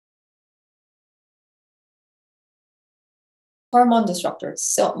hormone disruptors.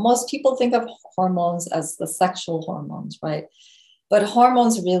 So most people think of hormones as the sexual hormones, right? But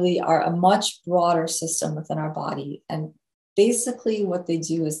hormones really are a much broader system within our body. And basically what they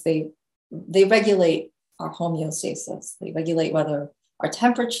do is they regulate our homeostasis. They regulate whether our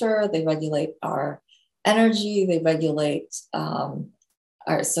temperature, they regulate our energy, they regulate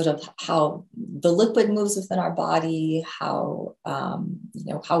our sort of how the liquid moves within our body, how,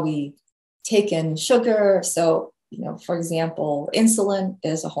 how we take in sugar. So, for example, insulin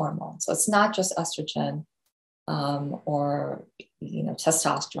is a hormone. So it's not just estrogen or,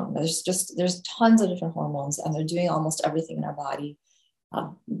 testosterone. There's tons of different hormones, and they're doing almost everything in our body.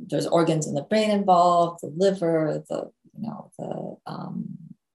 There's organs in the brain involved, the liver, the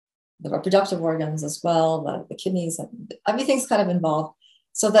reproductive organs as well, the kidneys, everything's kind of involved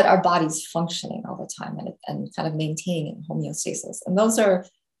so that our body's functioning all the time and kind of maintaining homeostasis. And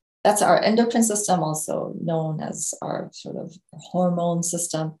that's our endocrine system, also known as our sort of hormone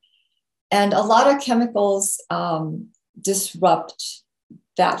system. And a lot of chemicals disrupt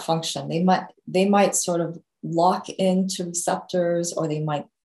that function. They might sort of lock into receptors, or they might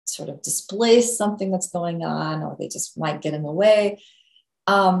sort of displace something that's going on, or they just might get in the way.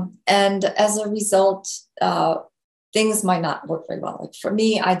 And as a result, things might not work very well. Like for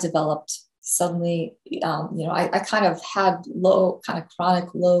me, I developed suddenly, I kind of had chronic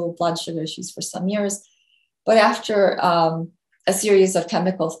low blood sugar issues for some years. But after a series of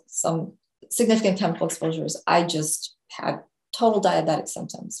some significant chemical exposures, I just had total diabetic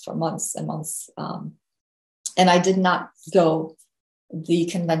symptoms for months and months. And I did not go the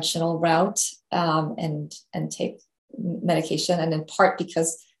conventional route and take medication. And in part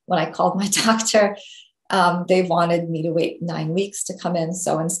because when I called my doctor, they wanted me to wait 9 weeks to come in.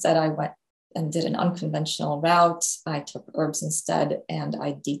 So instead I went and did an unconventional route. I took herbs instead, and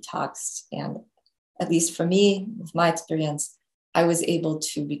I detoxed. And at least for me, with my experience, I was able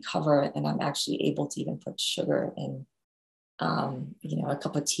to recover, and I'm actually able to even put sugar in, a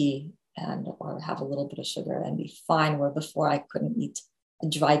cup of tea or have a little bit of sugar and be fine, where before I couldn't eat a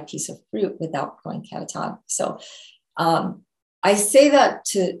dried piece of fruit without going catatonic. So I say that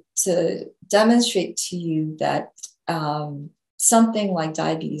to demonstrate to you that something like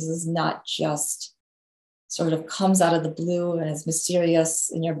diabetes is not just sort of comes out of the blue and is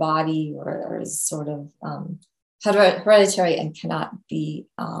mysterious in your body, or is sort of hereditary and cannot be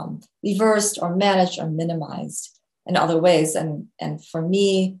reversed or managed or minimized in other ways. And for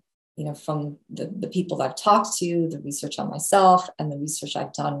me, from the people that I've talked to, the research on myself, and the research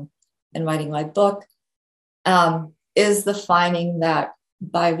I've done in writing my book, is the finding that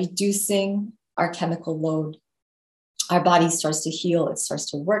by reducing our chemical load, our body starts to heal, it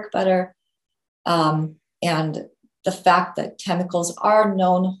starts to work better. And the fact that chemicals are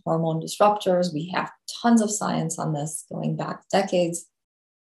known hormone disruptors, we have tons of science on this going back decades,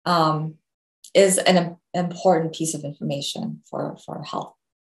 is an important piece of information for our health.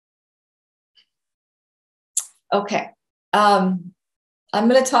 Okay. I'm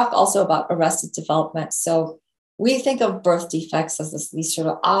going to talk also about arrested development. So we think of birth defects as these sort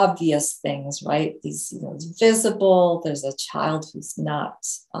of obvious things, right? These, it's visible. There's a child who's not,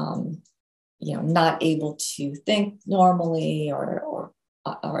 not able to think normally, or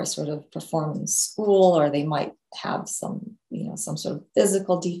sort of perform in school, or they might have some sort of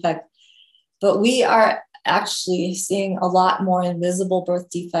physical defect. But we are actually seeing a lot more invisible birth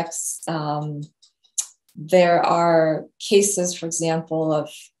defects. There are cases, for example,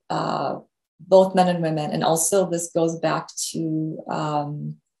 of both men and women, and also this goes back to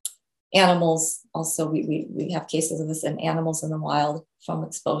animals. Also, we have cases of this in animals in the wild from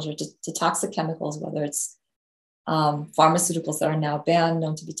exposure to toxic chemicals, whether it's pharmaceuticals that are now banned,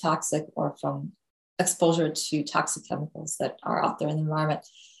 known to be toxic, or from exposure to toxic chemicals that are out there in the environment.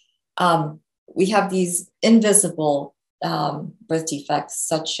 We have these invisible birth defects,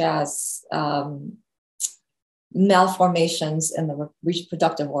 such as malformations in the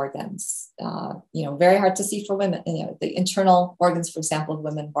reproductive organs, very hard to see for women. The internal organs, for example, of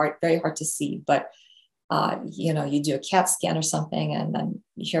women are very hard to see, but you do a CAT scan or something, and then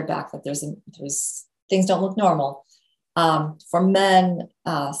you hear back that there's things don't look normal. For men,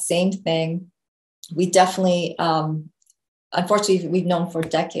 same thing. We definitely, unfortunately, we've known for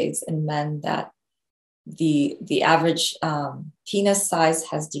decades in men that the average penis size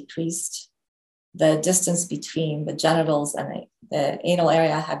has decreased. The distance between the genitals and the anal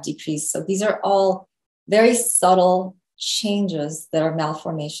area have decreased. So these are all very subtle changes that are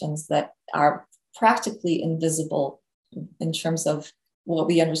malformations that are practically invisible in terms of what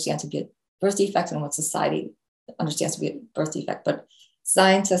we understand to be a birth defect and what society understands to be a birth defect. But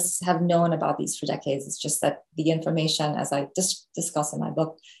Scientists have known about these for decades. It's just that the information, as I discuss in my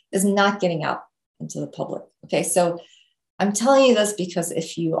book, is not getting out into the public. Okay, so I'm telling you this because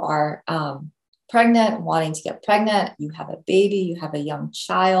if you are pregnant, wanting to get pregnant, you have a baby, you have a young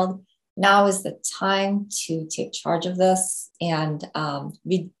child, now is the time to take charge of this and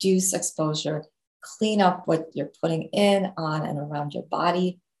reduce exposure, clean up what you're putting in, on, and around your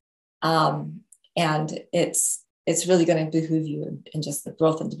body. And it's really going to behoove you in just the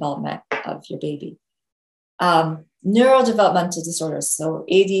growth and development of your baby. Neurodevelopmental disorders, so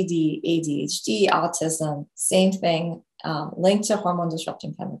ADD, ADHD, autism, same thing, linked to hormone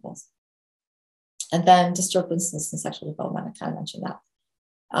disrupting chemicals. And then disturbances in sexual development, I kind of mentioned that.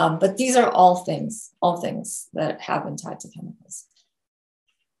 But these are all things that have been tied to chemicals.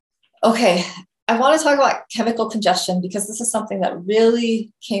 Okay, I want to talk about chemical congestion because this is something that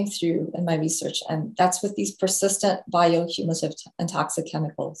really came through in my research, and that's with these persistent bioaccumulative and toxic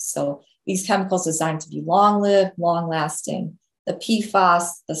chemicals. So these chemicals designed to be long-lived, long-lasting. The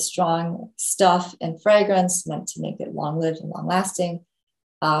PFAS, the strong stuff and fragrance meant to make it long-lived and long-lasting.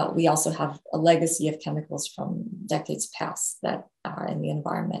 We also have a legacy of chemicals from decades past that are in the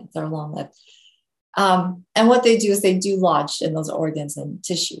environment. They're long-lived. And what they do is they do lodge in those organs and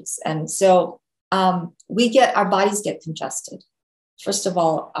tissues. And so our bodies get congested. First of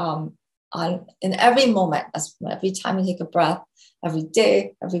all, in every moment, every time we take a breath, every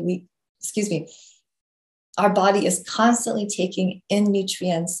day, every week, our body is constantly taking in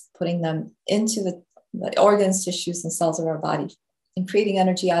nutrients, putting them into the organs, tissues, and cells of our body, and creating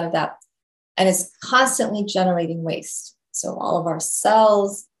energy out of that. And it's constantly generating waste. So all of our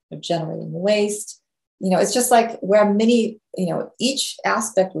cells are generating waste. It's just like we're each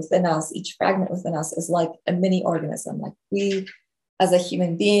aspect within us, each fragment within us is like a mini organism. Like we, as a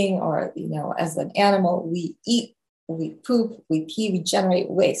human being or, as an animal, we eat, we poop, we pee, we generate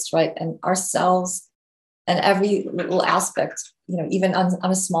waste, right? And our cells and every little aspect, even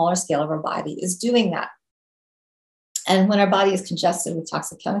on a smaller scale of our body is doing that. And when our body is congested with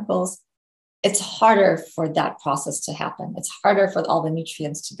toxic chemicals, it's harder for that process to happen. It's harder for all the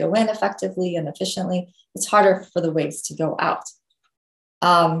nutrients to go in effectively and efficiently. It's harder for the waste to go out.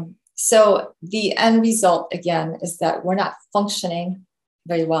 So the end result, again, is that we're not functioning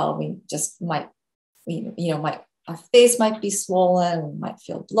very well. We just our face might be swollen, we might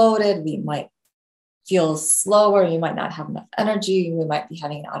feel bloated, we might feel slower, we might not have enough energy, we might be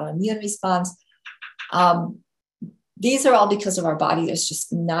having an autoimmune response. These are all because of our body is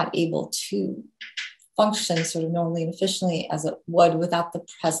just not able to function sort of normally and efficiently as it would without the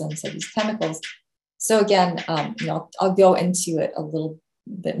presence of these chemicals. So again, I'll go into it a little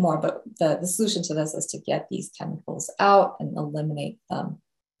bit more, but the solution to this is to get these chemicals out and eliminate them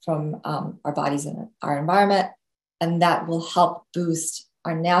from our bodies and our environment. And that will help boost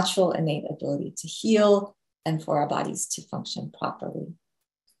our natural innate ability to heal and for our bodies to function properly.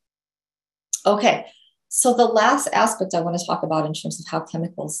 Okay. So the last aspect I want to talk about in terms of how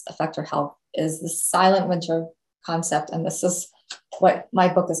chemicals affect our health is the silent winter concept. And this is what my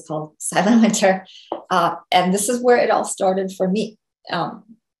book is called, Silent Winter. And this is where it all started for me.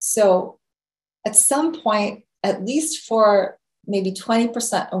 So at some point, at least for maybe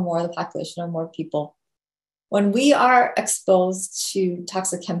 20% or more of the population or more people, when we are exposed to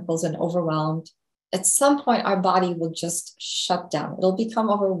toxic chemicals and overwhelmed, at some point our body will just shut down. It'll become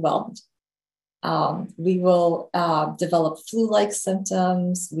overwhelmed. We will develop flu-like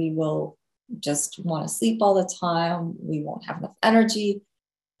symptoms. We will just want to sleep all the time. We won't have enough energy.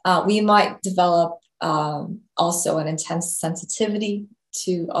 We might develop also an intense sensitivity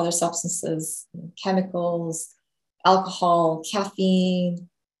to other substances, chemicals, alcohol, caffeine,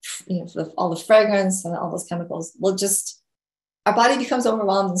 all the fragrance and all those chemicals. Our body becomes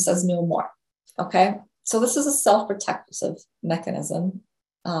overwhelmed and says no more. Okay. So this is a self-protective mechanism.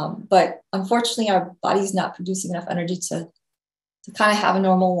 But unfortunately, our body's not producing enough energy to kind of have a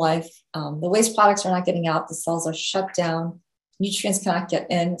normal life. The waste products are not getting out. The cells are shut down. Nutrients cannot get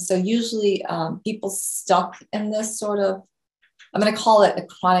in. So usually people stuck in this sort of, I'm going to call it a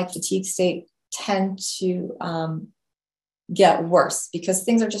chronic fatigue state, tend to get worse because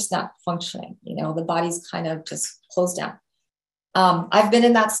things are just not functioning. The body's kind of just closed down. I've been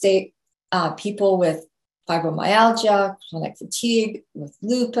in that state. People with fibromyalgia, chronic fatigue, with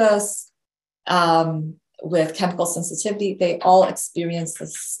lupus, with chemical sensitivity, they all experience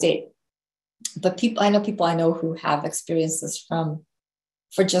this state. But I know who have experienced this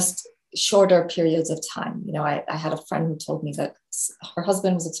for just shorter periods of time. I had a friend who told me that her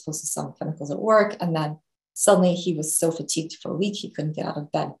husband was exposed to some chemicals at work, and then suddenly he was so fatigued for a week he couldn't get out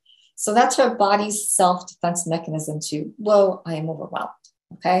of bed. So that's her body's self-defense mechanism to, whoa, I am overwhelmed.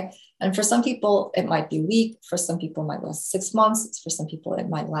 Okay. And for some people, it might be a week. For some people, it might last 6 months. For some people, it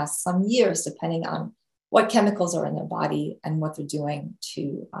might last some years, depending on what chemicals are in their body and what they're doing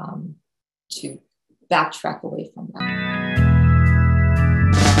to backtrack away from that.